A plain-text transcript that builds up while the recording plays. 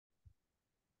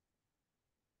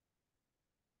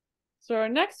So our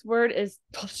next word is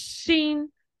toshin.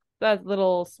 That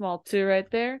little small two right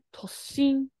there.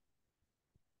 Toshin.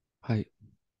 はい。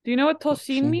 Do you know what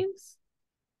toshin Toshin. means?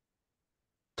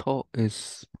 To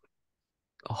is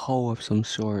a hole of some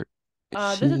sort.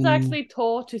 This is Shin, actually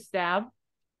to stab.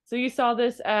 So you saw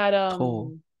this at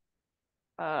to,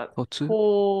 totsu.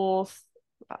 to,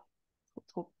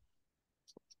 to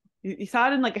you saw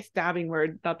it in like a stabbing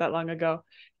word not that long ago.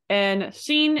 And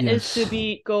shin is Yes.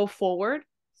 to go forward.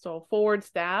 So forward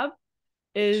stab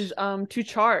is to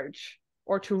charge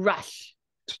or to rush.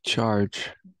 To charge.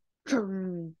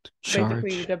 Basically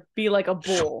Charge. to be like a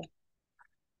bull.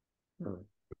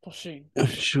 Toshin.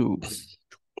 Shoot.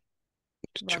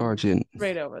 To charge Runs in.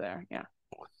 right over there. Yeah.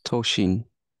 Toshin.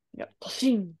 Yep.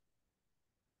 Toshin.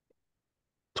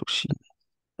 Toshin.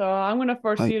 So I'm gonna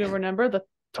force Hi. you to remember the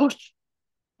tosh.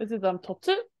 This is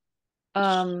totsu.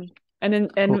 Um, and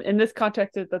in this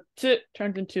context, the t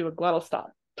turns into a glottal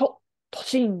stop.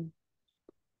 Toshin.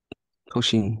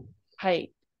 Toshin. Hi.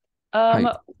 Hi.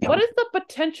 What is the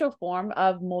potential form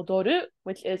of modoru,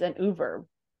 which is an u verb?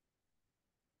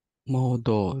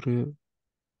 Modoru.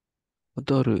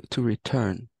 Modoru, to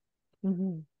return.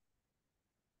 Mm-hmm.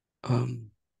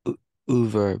 U, u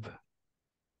verb.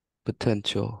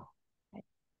 Potential.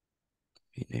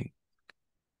 Meaning.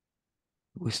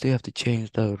 We still have to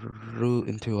change the ru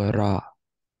into a ra.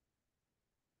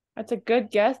 That's a good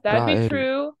guess. That would be Ra-eru.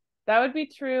 true. That would be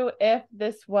true if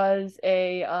this was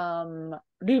a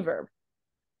do verb.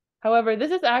 However,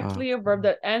 this is actually a verb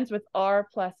that ends with r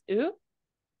plus u.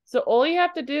 So all you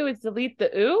have to do is delete the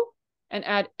u and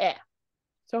add e.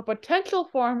 So a potential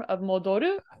form of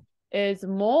modoru is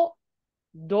mo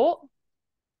do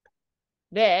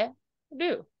re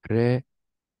ru. Re,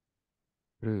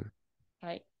 ru.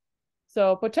 Right.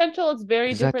 So potential is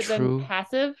very Is that different than true?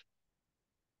 passive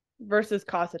versus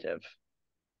causative.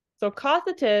 So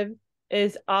causative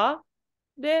is a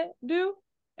de do,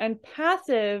 and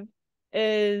passive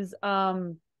is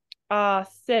a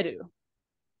seru,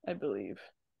 I believe.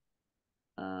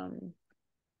 Um,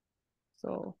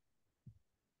 so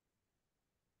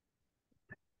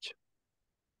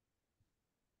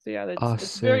yeah,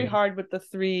 it's very Aser. hard with the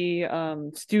three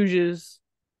stooges.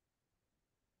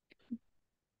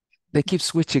 They keep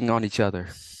switching on each other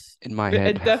in my It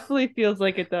head. definitely feels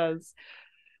like it does.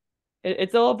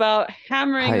 It's all about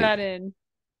hammering Hi. that in.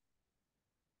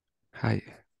 Hi.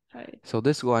 Right. So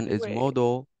this one is Wait.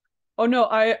 modo. Oh no,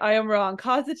 I am wrong.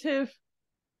 Causative.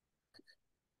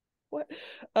 What?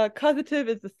 Causative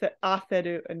is the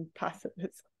aseru and passive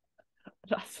is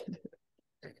raseru.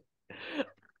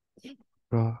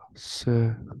 Ra,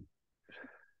 se,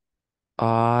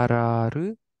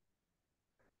 araru,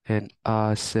 and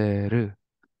aseru.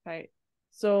 Right.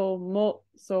 So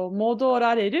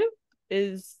modorareru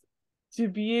is to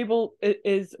be able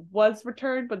is was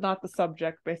returned but not the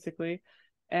subject basically,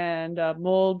 and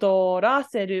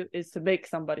modoraseru is to make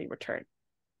somebody return.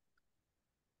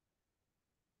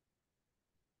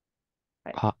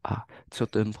 Right. So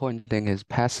the important thing is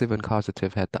passive and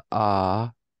causative had the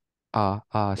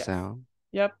Yes. sound.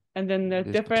 Yep. And then the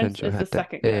This difference potential is the had the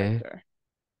second e. character.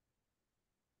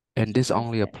 And this Yes.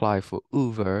 only apply for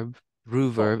u verb. Ru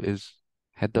Oh, verb is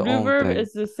had the own reverb thing.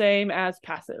 is the same as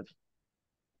passive.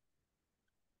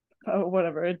 Oh,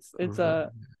 whatever. It's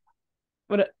a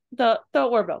what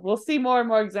don't worry about it. We'll see more and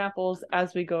more examples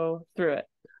as we go through it.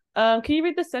 Can you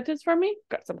read the sentence for me?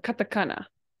 Got some katakana.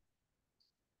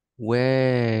 ウ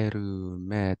ェル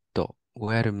メト、ウ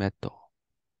ェルメト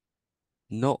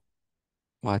の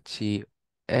町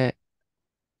へ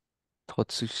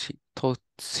突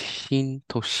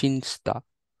進した。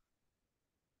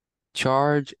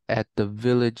Charge at the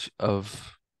village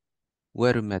of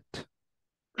Wermet.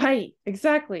 Hi,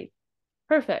 exactly.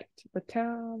 Perfect. The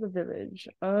town, the village.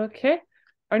 Okay.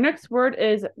 Our next word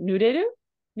is nureru.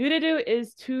 Nureru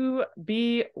is to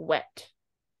be wet.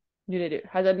 Nureru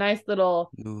has a nice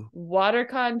little Nu, water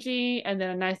kanji and then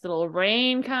a nice little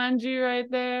rain kanji right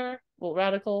there. A little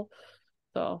radical.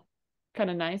 So kind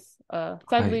of nice.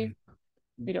 Sadly, はい。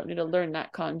we don't need to learn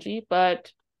that kanji,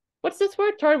 but what's this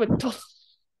word? Started with tos.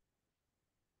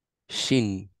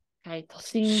 進、Hi,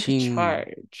 tosin to 進、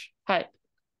charge. Hi.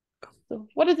 So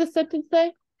what does this sentence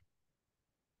say?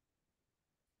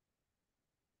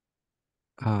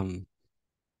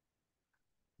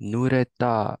濡れ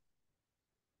た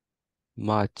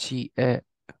町へ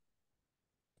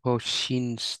突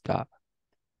進した。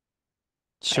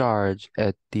Hi. Charge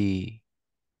at the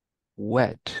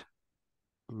wet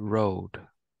road.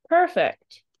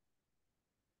 Perfect.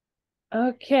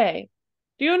 Okay.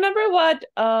 Do you remember what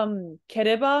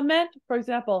kereba meant? For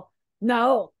example,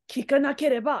 nao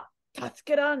kikanakereba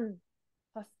tatsukeran.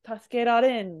 助けら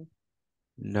れん。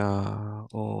な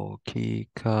お聞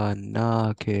か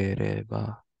なけれ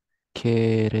ば、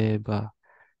ければ.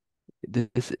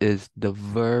 This is the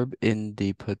verb in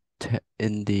the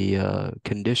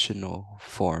conditional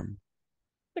form,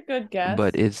 That's a good guess.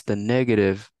 but it's the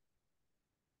negative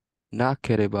な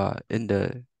ければ in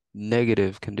the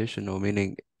negative conditional,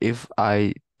 meaning if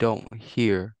I don't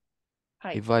hear,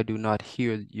 はい。 if I do not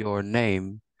hear your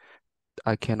name,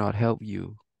 I cannot help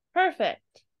you.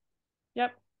 Perfect.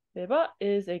 Yep. でば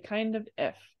is a kind of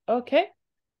if. Okay.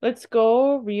 Let's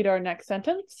go read our next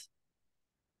sentence.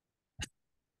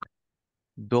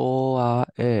 ドア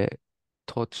へ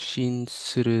突進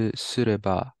すれ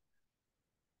ば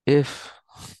if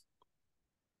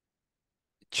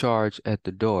charge at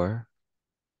the door,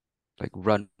 like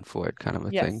run for it kind of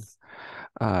a thing. Yes.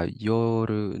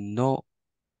 夜の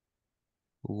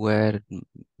ウェル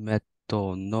メッ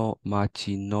トの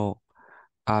街の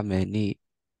雨に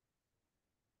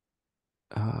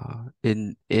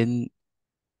in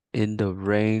the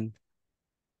rain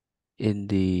in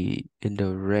the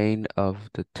rain of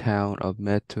the town of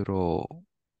Metro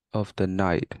of the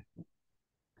night.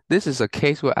 This is a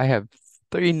case where I have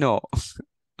 3 no.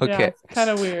 Yeah, Okay. it's kind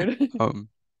of weird. Um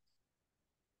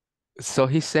so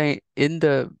he's saying in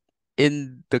the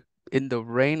in the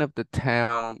rain of the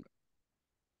town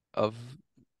of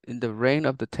in the rain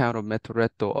of the town of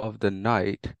Metoreto of the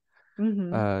night,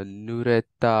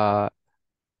 Nureta,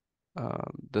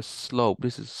 the slope,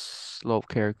 this is slope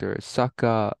character,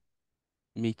 Saka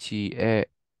Michi e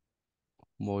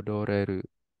modoreru.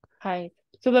 はい。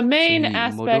So the main Tsugi,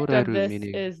 aspect of modoreru this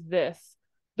meaning is this.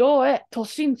 どうへ突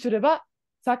進すれば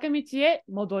坂道へ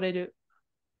戻れる。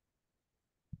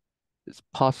it's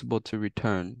possible to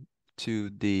return to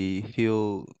the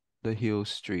hill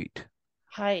street.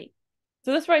 はい。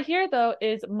So this right here, though,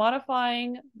 is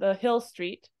modifying the hill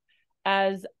street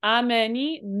as 雨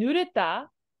に濡れ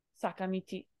た坂道.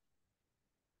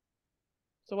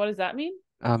 So what does that mean?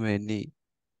 雨に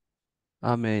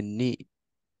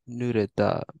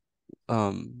nureta,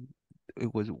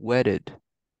 it was wetted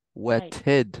はい。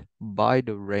 by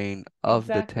the rain of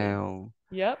the Exactly. town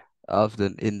Yep.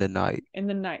 in the night. In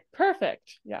the night.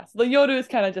 Perfect. Yeah. So the yoru is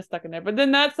kind of just stuck in there. But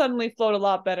then that suddenly flowed a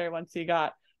lot better once you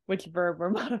got which verb we're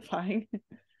modifying.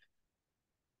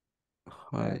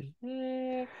 Perfect.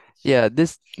 Yeah,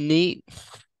 this ni,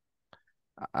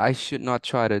 I should not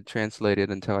try to translate it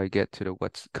until I get to the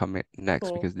what's coming next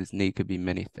Cool. because this ni could be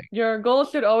many things. Your goal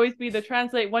should always be to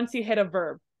translate once you hit a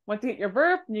verb. Once you hit your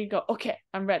verb, you go, okay,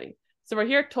 I'm ready. So we're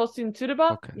here, tosin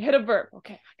tsuruba, Okay. you hit a verb.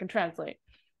 Okay, I can translate.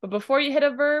 But before you hit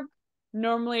a verb,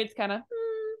 normally it's kind of,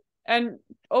 and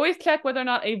always check whether or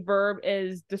not a verb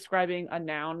is describing a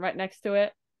noun right next to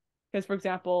it. Because, for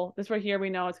example, this right here, we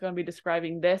know it's going to be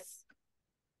describing this.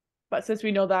 But since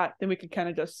we know that, then we can kind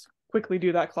of just quickly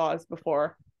do that clause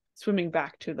before swimming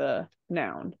back to the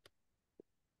noun.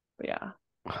 But yeah.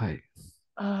 Hi.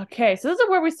 Okay, so this is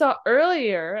where we saw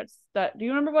earlier. It's that. Do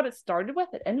you remember what it started with?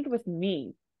 It ended with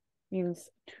me. Means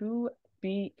to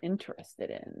be interested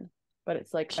in, but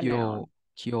it's like a noun.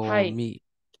 Hi.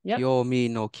 Yep. Kyomi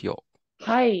no kyo.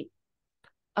 Hi.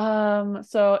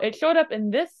 So it showed up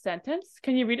in this sentence.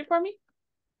 Can you read it for me?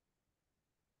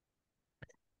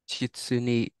 実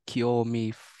に興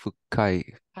味深い。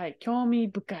Hi.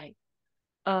 Kyomi bukai.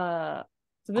 So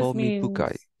this 興味深い。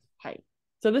 means hi.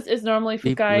 So this is normally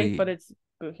fukai, but Deeply it's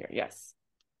bu here. Yes.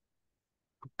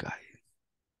 深い.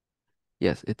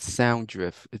 Yes, it's sound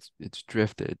drift. It's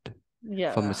drifted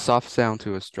Yeah. from a soft sound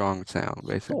to a strong sound,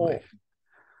 basically. Oh.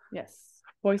 Yes.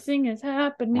 Voicing is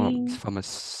happening. From a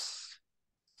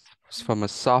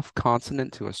soft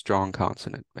consonant to a strong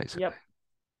consonant, basically. Yep.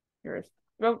 Your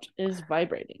throat is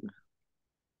vibrating.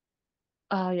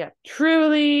 Yeah.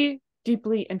 Truly,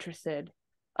 deeply interested.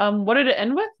 What did it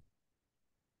end with?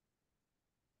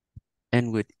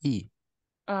 And with E.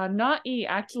 Not E,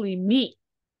 actually me.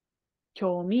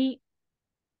 Kyomi.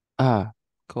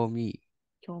 Komi.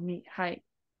 Kyomi. Hi.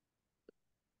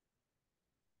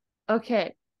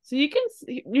 Okay. So you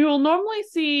will normally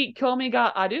see kyomi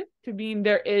ga aru to mean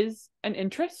there is an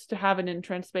interest, to have an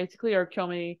interest basically, or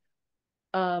kyomi.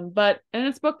 But in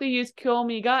this book they use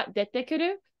kyomi ga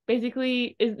detekuru.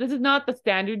 Basically, this is not the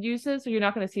standard uses, so you're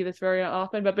not going to see this very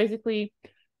often. But basically,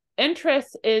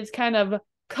 interest is kind of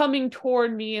coming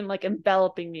toward me and like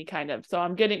enveloping me, kind of. So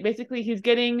I'm getting he's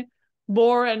getting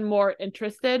more and more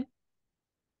interested.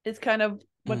 Is kind of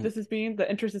what this is being. The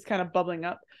interest is kind of bubbling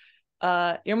up.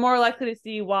 You're more likely to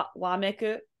see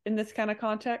wameku in this kind of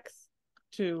context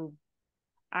to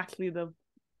actually the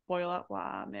boil up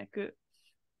wameku.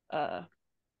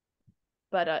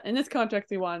 But in this context,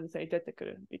 we want to say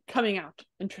detekuru, coming out.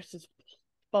 Interest is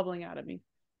bubbling out of me.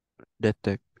 出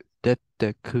て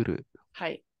くる。は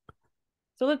い.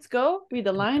 So let's go read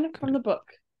the line from the book.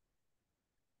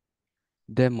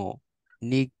 でも、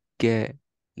逃げ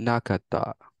なかっ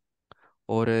た。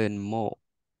俺も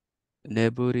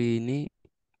眠りに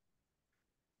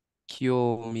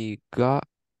興味が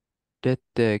出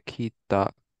てき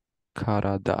たか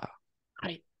らだ。は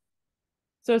い.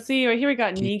 So see right here we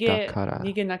got 来たから。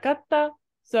nige nakatta.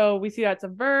 So we see that's a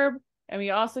verb, and we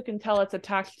also can tell it's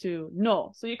attached to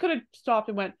no. So you could have stopped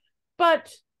and went, but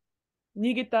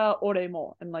nigeta ore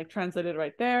mo, and like translated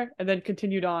right there, and then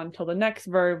continued on till the next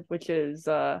verb, which is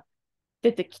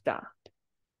detekita.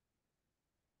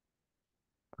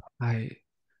 はい。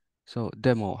So,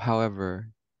 でも、however,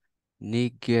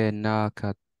 逃げなか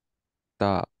っ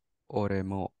た俺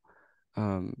も、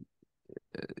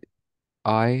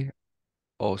I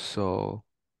also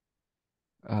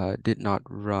did not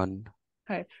run.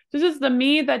 Okay. This is the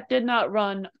me that did not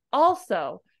run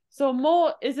also. So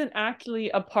mo isn't actually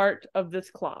a part of this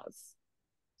clause.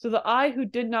 So the I who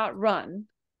did not run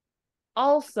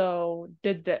also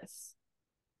did this.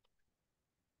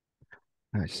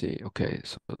 I see. Okay.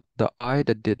 So the I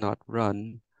that did not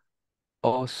run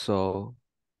also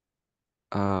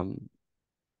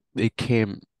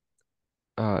became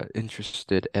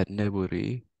interested at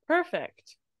Neburi.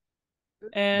 Perfect.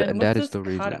 And And what's that is this the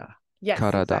reason. kara? Yes,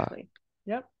 Karada. exactly.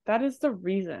 Yep, that is the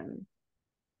reason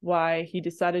why he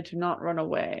decided to not run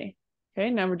away. Okay,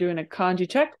 now we're doing a kanji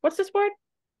check. What's this word?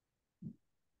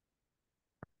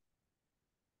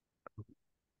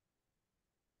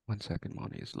 One second,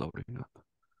 Money is loading up.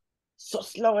 So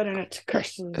slow internet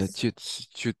curses.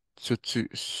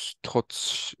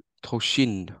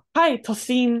 Toshin. Hi,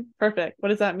 Tosin. Perfect. What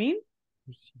does that mean?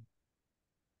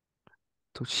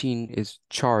 Toshin is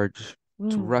charge,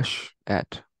 to rush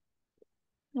at.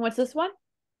 What's this one?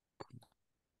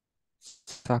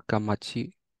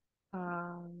 Sakamachi.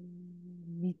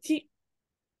 Michi.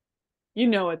 You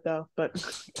know it though, but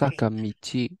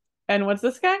Sakamichi. and what's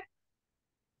this guy?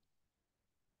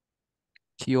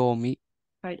 Kiyomi.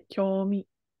 Hi, Kyomi.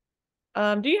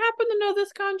 Do you happen to know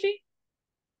this kanji?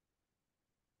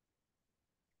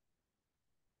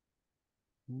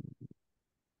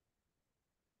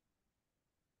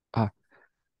 Ah,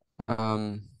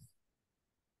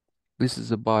 this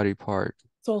is a body part.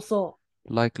 So.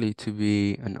 Likely to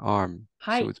be an arm.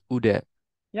 Hi. So it's ude.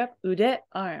 Yep, ude,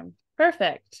 arm.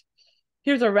 Perfect.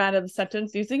 Here's a random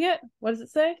sentence using it. What does it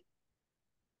say?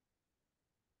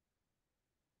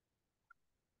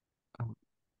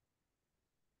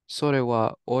 それ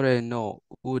は俺の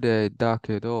腕だ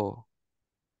けど、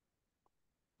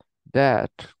that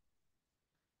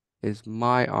is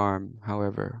my arm,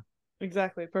 however.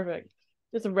 Exactly, perfect.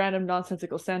 Just a random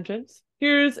nonsensical sentence.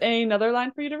 Here's another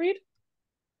line for you to read.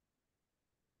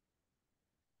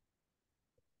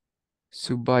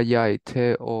 素早い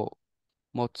手を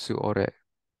持つ俺。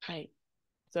Hi.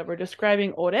 So we're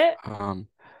describing ore.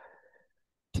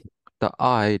 The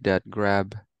eye that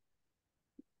grab,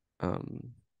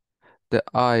 um, the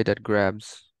eye that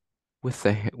grabs with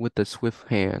the swift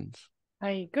hands.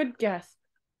 Hi, good guess.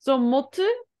 So motu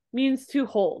means to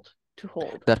hold. To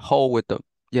hold. That hole with the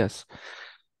yes.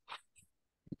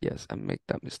 Yes, I make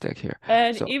that mistake here.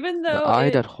 And So even the though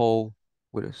eye that hole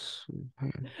with a swift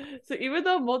hand. so even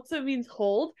though motsu means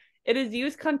hold, it is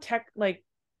used contextually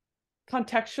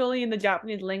in the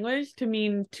Japanese language to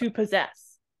mean to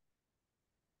possess,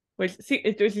 which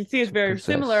you see is very Possess.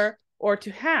 similar, or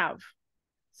to have.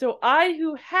 So I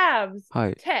who have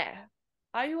te,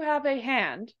 I who have a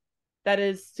hand that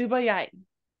is subayai.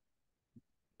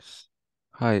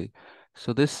 Hi.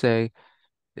 So this say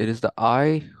it is the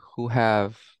I who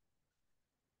have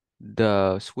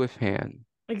the swift hand.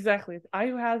 Exactly. I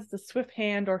who has the swift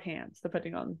hand or hands,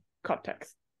 depending on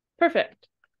context. Perfect.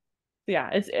 Yeah,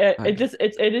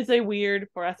 it is a weird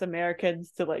for us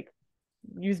Americans to like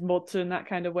use motsu in that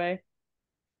kind of way.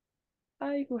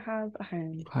 I who have a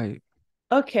hand. Hi.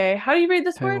 Okay, how do you read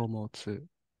this word? 手を持つ。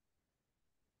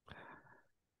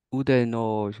腕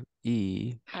のい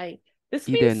い。Hi. This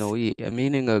腕 means のいい,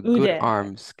 meaning a good ude.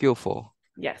 arm, skillful.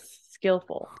 Yes,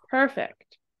 skillful.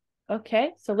 Perfect.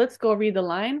 Okay, so let's go read the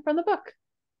line from the book.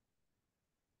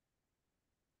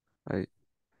 はい。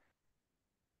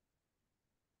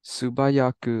素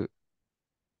早く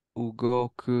動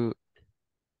く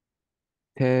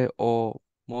手を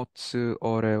持つ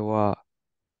俺は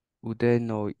腕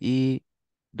のいい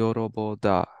泥棒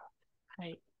だ。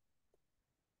Hi.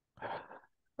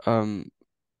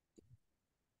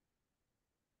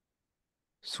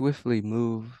 Swiftly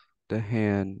move the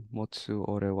hand, 持つ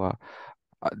俺は.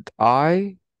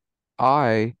 I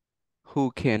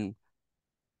who can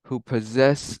who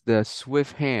possess the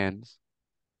swift hands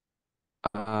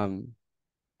um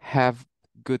have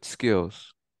good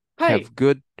skills, はい。have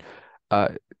good uh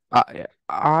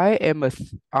I am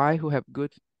I who have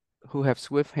good who have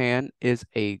swift hand is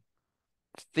a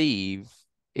thief.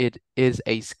 It is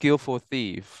a skillful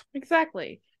thief.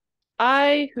 Exactly.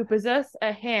 I, who possess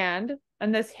a hand,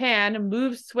 and this hand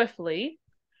moves swiftly,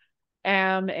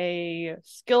 am a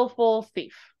skillful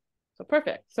thief. So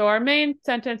perfect. So our main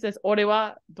sentence is 俺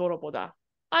は泥棒だ.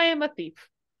 I am a thief.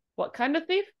 What kind of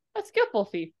thief? A skillful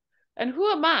thief. And who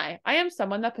am I? I am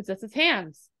someone that possesses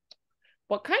hands.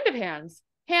 What kind of hands?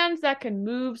 Hands that can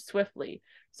move swiftly.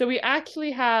 So we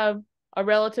actually have a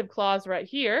relative clause right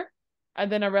here, and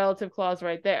then a relative clause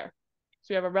right there.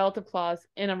 So we have a relative clause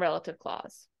in a relative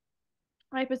clause.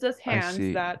 I possess hands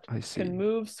that I can see.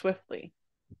 move swiftly.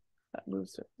 That move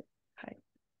swiftly. Hi.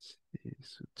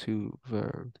 So two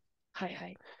verbs. Hi,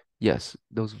 hi. Yes,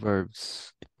 those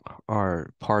verbs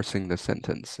are parsing the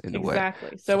sentence in a way.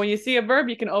 Exactly. So when you see a verb,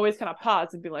 you can always kind of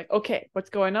pause and be like, okay, what's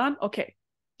going on? Okay.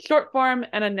 Short form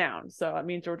and a noun. So it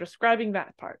means we're describing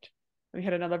that part. We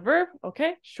had another verb.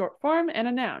 Okay. Short form and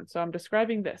a noun. So I'm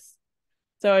describing this.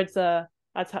 So it's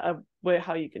that's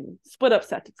how you can split up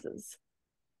sentences.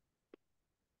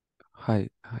 Hi,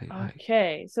 hi, hi.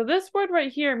 Okay. So this word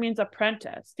right here means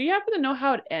apprentice. Do you happen to know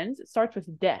how it ends? It starts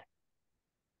with de.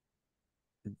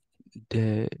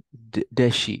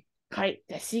 Deshi. Hi,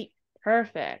 desi.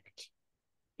 Perfect.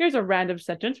 Here's a random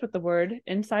sentence with the word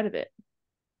inside of it.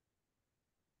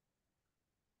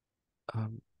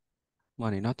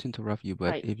 Money, not to interrupt you,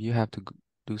 but Hi. if you have to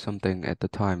do something at the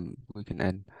time, we can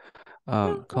end.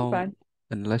 No, I'm fine.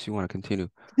 Unless you want to continue.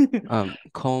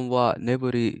 今は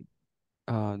眠り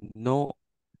の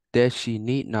弟子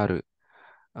になる.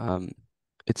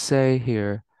 It say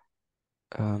here,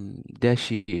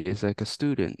 deshi is like a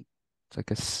student.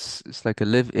 It's like a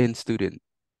live-in student,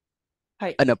 は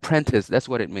い。an apprentice. That's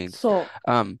what it means. そ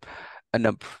Um, an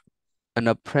ap an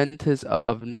apprentice of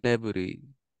Neburi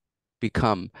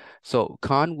become. So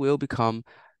Khan will become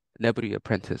Neburi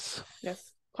apprentice. う。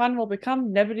Yes. Kwan will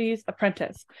become Nebuchadnezzar's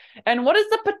apprentice. And what is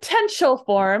the potential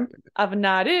form of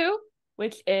Nadu,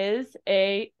 which is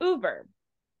a verb?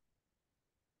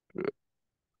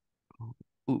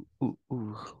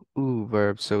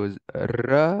 Verb. So it's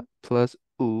ra plus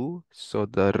u. So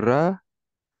the ra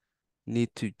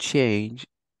need to change,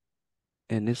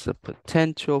 and it's a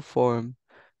potential form.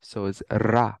 So it's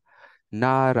ra.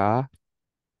 Nara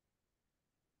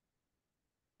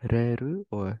reru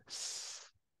or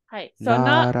Right. So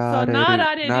narareru.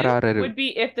 narareru Narareru. would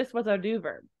be if this was a do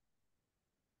verb.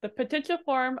 The potential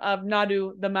form of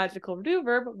nadu, the magical do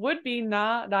verb, would be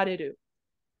narareru,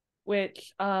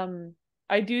 which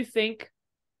I do think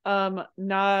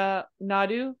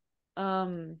nadu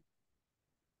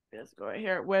let's go right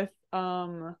here with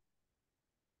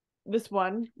this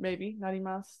one maybe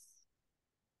narimasu,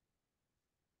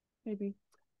 maybe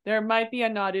there might be a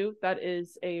nadu that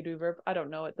is a do verb. I don't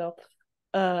know it though,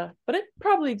 but it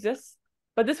probably exists.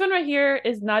 But this one right here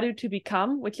is nadu to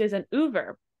become, which is an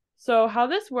verb. So how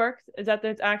this works is that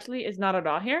there actually is not a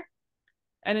ra here,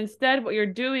 and instead what you're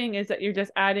doing is that you're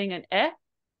just adding an e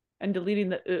and deleting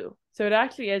the u. So it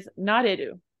actually is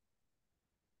nareru.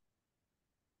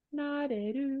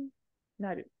 Nareru.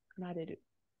 Naru. Nareru.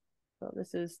 So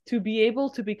this is to be able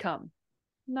to become.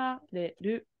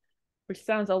 Nareru. Which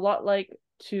sounds a lot like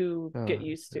to get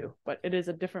used to, but it is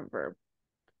a different verb.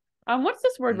 What's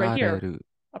this word right here? Nareru.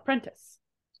 Apprentice.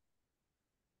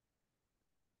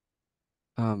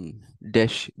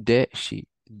 Deshi. Right.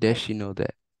 Deshi know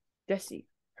that. Desi.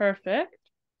 Perfect.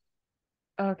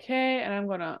 Okay, and I'm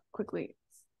gonna quickly.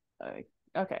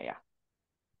 Okay, yeah.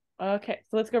 Okay,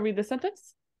 so let's go read the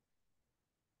sentence.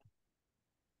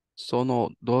 その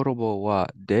泥棒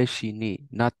は弟子に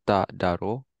なっただ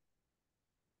ろ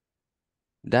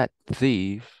う? That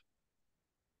thief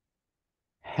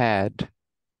had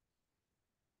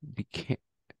became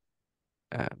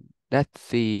that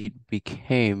thief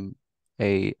became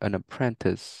an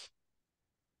apprentice.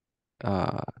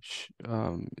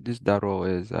 This daro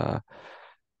is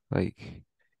like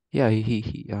yeah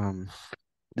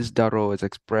this daro is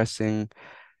expressing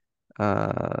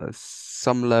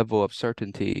some level of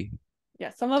certainty Yeah,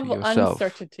 some to level of yourself.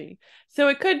 uncertainty. So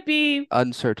it could be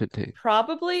Uncertainty.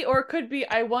 probably, or it could be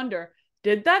I wonder,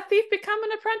 did that thief become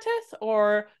an apprentice?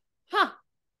 Or,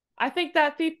 I think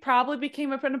that thief probably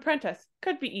became an apprentice.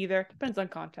 Could be either. Depends on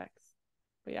context.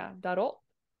 But yeah, daro.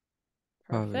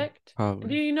 Perfect. Probably.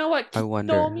 Do you know what I kito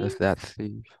wonder means? if that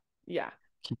thief. Yeah.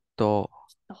 Kito.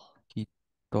 Oh,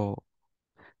 Kito.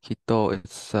 Kito.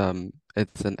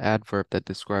 It's an adverb that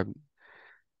describes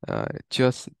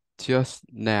just just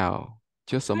now,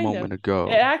 just a Kind of. moment It ago.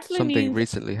 actually Something means,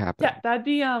 recently yeah, happened. that'd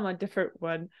be a different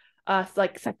one.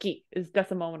 Like saki is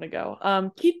just a moment ago.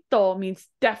 Kitto means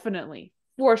definitely,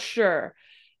 for sure.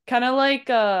 Kind of like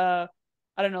I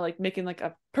don't know, like making like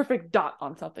a perfect dot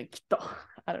on something. Kitto.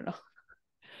 I don't know.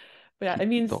 But yeah, it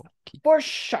means Kito, for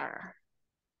sure.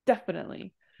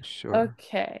 Definitely. sure.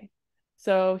 Okay.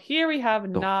 So here we have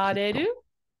Kito. nareru.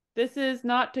 This is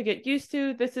not to get used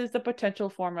to. This is the potential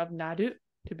form of naru,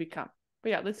 to become. But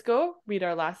yeah, let's go read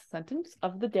our last sentence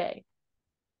of the day.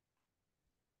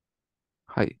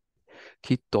 はい。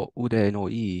きっと腕の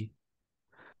いい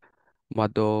魔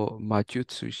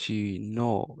術師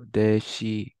の弟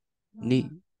子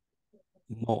に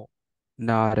も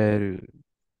なれる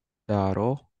だ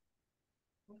ろう。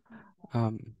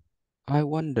I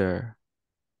wonder.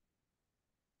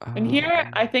 And here,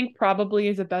 I Um, think probably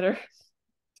is a better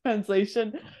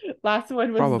translation. Last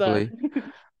one was the. Probably.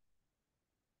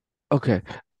 Okay.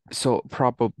 So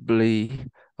probably.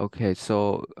 Okay.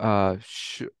 So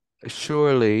sh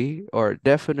surely or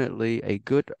definitely a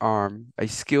good arm, a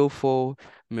skillful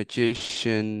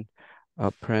magician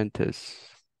apprentice.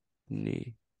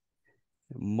 Ni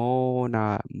mo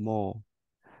na mo.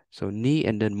 So ni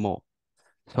and then mo.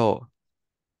 So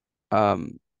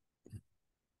um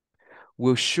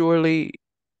will surely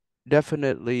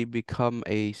definitely become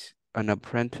an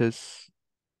apprentice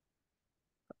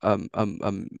um um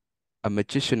um a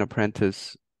magician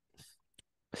apprentice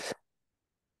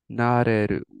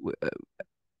nareru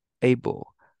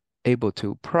able able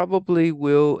to probably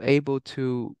will able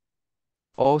to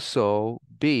also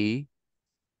be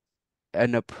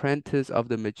an apprentice of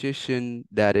the magician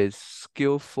that is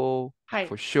skillful Hi.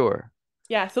 for sure.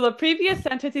 Yeah, so the previous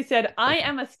sentence he said, I Okay.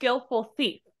 am a skillful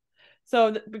thief.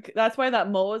 So that's why that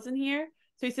mo is in here.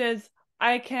 So he says,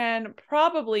 I can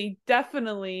probably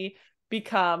definitely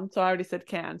become, so I already said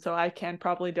can, so I can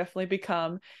probably definitely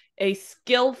become a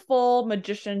skillful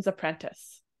magician's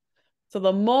apprentice. So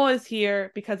the mo is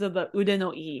here because of the ude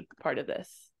no i part of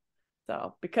this.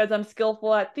 So because I'm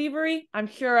skillful at thievery, I'm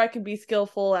sure I can be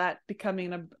skillful at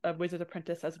becoming a wizard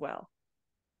apprentice as well.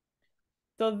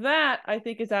 So that I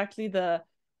think is actually the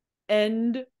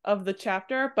end of the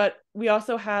chapter, but we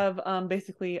also have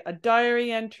basically a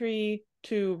diary entry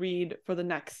to read for the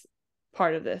next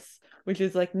part of this, which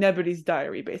is like Nebri's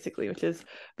diary, basically, which is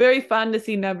very fun to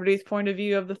see Nebri's point of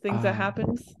view of the things that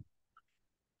happens.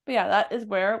 But yeah, that is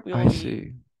where we will I be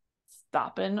see.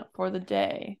 stopping for the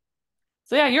day.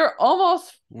 So yeah, you're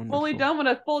almost fully Wonderful. done with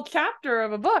a full chapter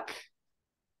of a book.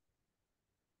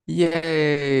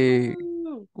 Yay.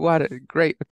 Woo! What a great